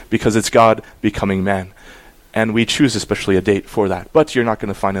celebrate because it's God becoming man. And we choose especially a date for that. But you're not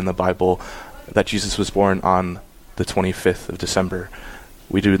going to find in the Bible that Jesus was born on the 25th of December.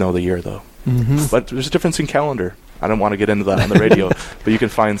 We do know the year, though. Mm-hmm. But there's a difference in calendar. I don't want to get into that on the radio, but you can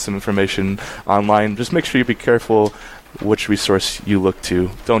find some information online. Just make sure you be careful which resource you look to.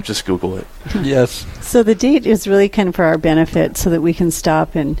 Don't just Google it. Yes. So the date is really kind of for our benefit so that we can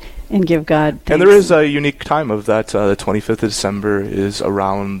stop and give God thanks. And there is a unique time of that. The 25th of December is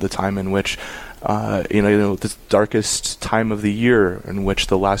around the time in which, the darkest time of the year in which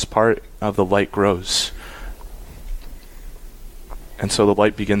the last part of the light grows. And so the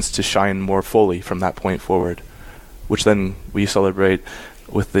light begins to shine more fully from that point forward, which then we celebrate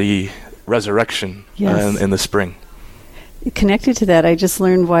with the resurrection in the spring. Connected to that, I just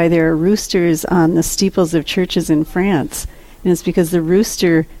learned why there are roosters on the steeples of churches in France. And it's because the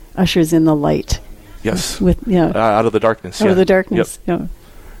rooster ushers in the light. Yes. Out of the darkness. Out of the darkness. Yep. Yeah.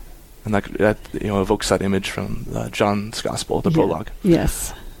 And that evokes that image from John's Gospel, the prologue.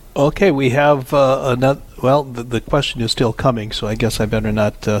 Yes. Okay, we have Well, the question is still coming, so I guess I better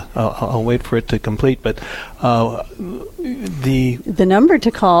not. I'll wait for it to complete. But the number to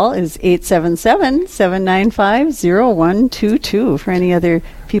call is 877-795-0122 for any other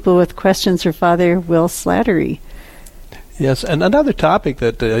people with questions for Father Will Slattery. Yes, and another topic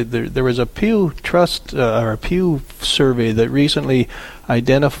that there was a Pew Trust or a Pew survey that recently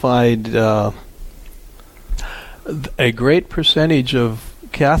identified a great percentage of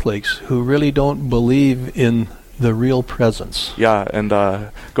Catholics who really don't believe in the real presence. Yeah, and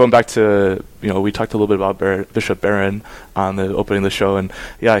going back to, we talked a little bit about Bishop Barron on the opening of the show, and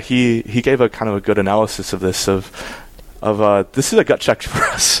yeah, he gave a kind of a good analysis of this, of this is a gut check for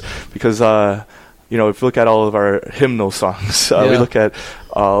us, because if you look at all of our hymnal songs, we look at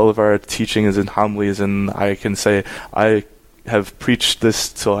all of our teachings and homilies, and I can say I have preached this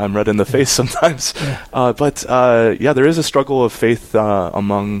till I'm red in the face sometimes. But there is a struggle of faith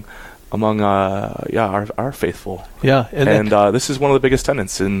among our faithful. Yeah, and this is one of the biggest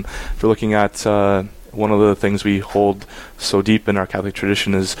tenets. And if you're looking at one of the things we hold so deep in our Catholic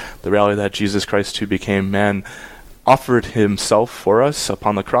tradition is the reality that Jesus Christ, who became man, offered himself for us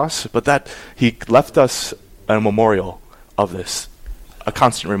upon the cross, but that he left us a memorial of this, a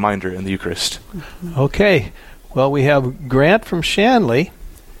constant reminder in the Eucharist. Okay. Well, we have Grant from Shanley,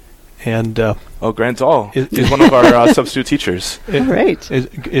 and Grant Dahl. He's one of our substitute teachers. Great.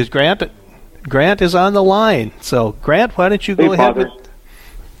 Is Grant? Grant is on the line. So, Grant, why don't you go ahead?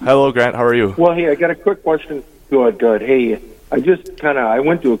 Hello, Grant. How are you? Well, hey, I got a quick question. Good. Hey, I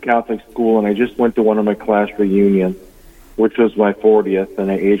went to a Catholic school, and I just went to one of my class reunions, which was my 40th, and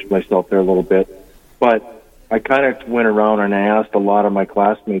I aged myself there a little bit. But I kind of went around and I asked a lot of my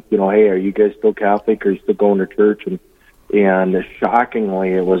classmates, hey, are you guys still Catholic? Are you still going to church? And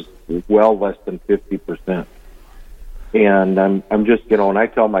shockingly, it was well less than 50%. And I'm just, and I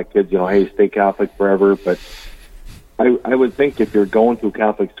tell my kids, hey, stay Catholic forever. But I would think if you're going to a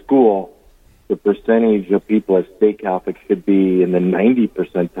Catholic school, the percentage of people that stay Catholic should be in the 90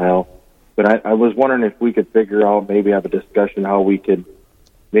 percentile. But I was wondering if we could figure out, maybe have a discussion how we could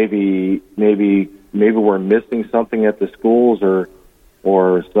maybe we're missing something at the schools, or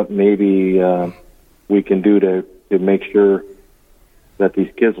maybe we can do to make sure that these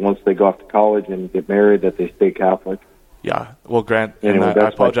kids, once they go off to college and get married, that they stay Catholic. Yeah. Well, Grant, anyway, I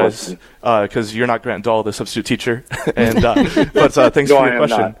apologize because you're not Grant Dahl, the substitute teacher. And but thanks for your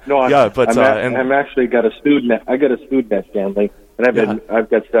question. I'm actually got a student. I got a student at Shanley, and I've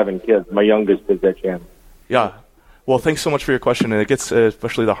got 7 kids. My youngest is at Shanley. Yeah. Well, thanks so much for your question, and it gets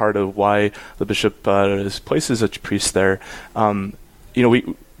especially the heart of why the bishop places a priest there.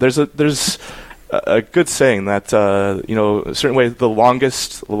 There's a good saying that a certain way the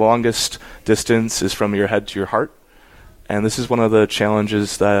longest distance is from your head to your heart, and this is one of the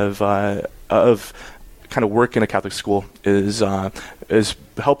challenges that of kind of work in a Catholic school is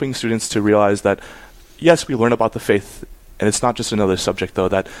helping students to realize that yes, we learn about the faith. And it's not just another subject, though,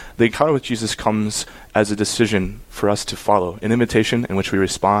 that the encounter with Jesus comes as a decision for us to follow, an invitation in which we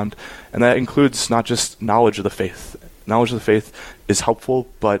respond. And that includes not just knowledge of the faith. Knowledge of the faith is helpful,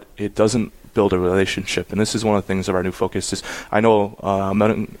 but it doesn't build a relationship. And this is one of the things of our new focus is I know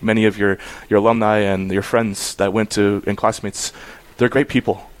many of your alumni and your friends that went to, and classmates, they're great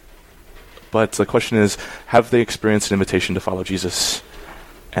people. But the question is, have they experienced an invitation to follow Jesus?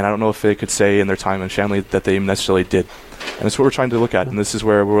 And I don't know if they could say in their time in Shanley that they necessarily did. And that's what we're trying to look at. And this is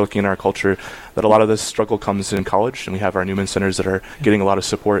where we're looking in our culture that a lot of this struggle comes in college. And we have our Newman Centers that are getting a lot of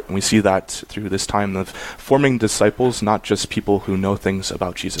support. And we see that through this time of forming disciples, not just people who know things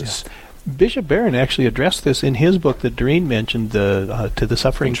about Jesus. Yeah. Bishop Barron actually addressed this in his book that Doreen mentioned, To the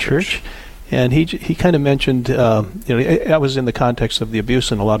Suffering Church. And he kind of mentioned, that was in the context of the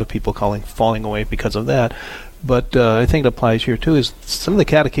abuse and a lot of people falling away because of that. But I think it applies here too. Is some of the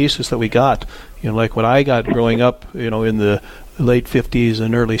catechesis that we got, like what I got growing up, in the late 50s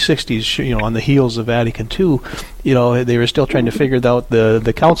and early 60s, on the heels of Vatican II, they were still trying to figure out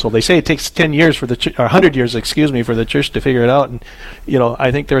the council. They say it takes 10 years for or 100 years, for the church to figure it out. And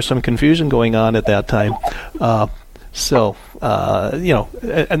I think there was some confusion going on at that time. And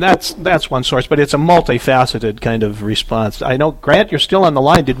that's one source, but it's a multifaceted kind of response. I know, Grant, you're still on the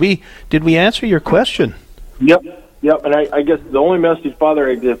line. Did we answer your question? Yep. And I guess the only message, Father,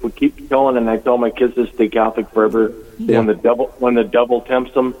 if we keep telling, and I tell my kids to stay Catholic forever, when the devil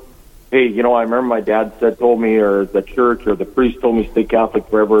tempts them, hey, I remember my dad told me, or the church or the priest told me, stay Catholic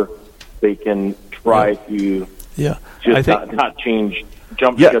forever. They can try to just not change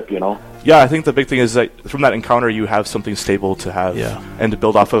jump ship, you know. Yeah, I think the big thing is that from that encounter you have something stable to have and to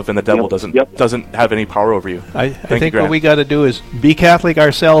build off of, and the devil doesn't have any power over you. I think what we got to do is be Catholic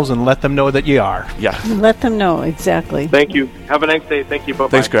ourselves and let them know that you are. Yeah. Let them know, exactly. Thank you. Have a nice day. Thank you. Bye-bye.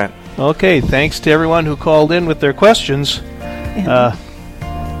 Thanks, Grant. Okay, thanks to everyone who called in with their questions.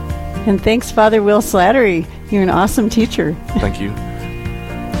 And thanks, Father Will Slattery. You're an awesome teacher. Thank you.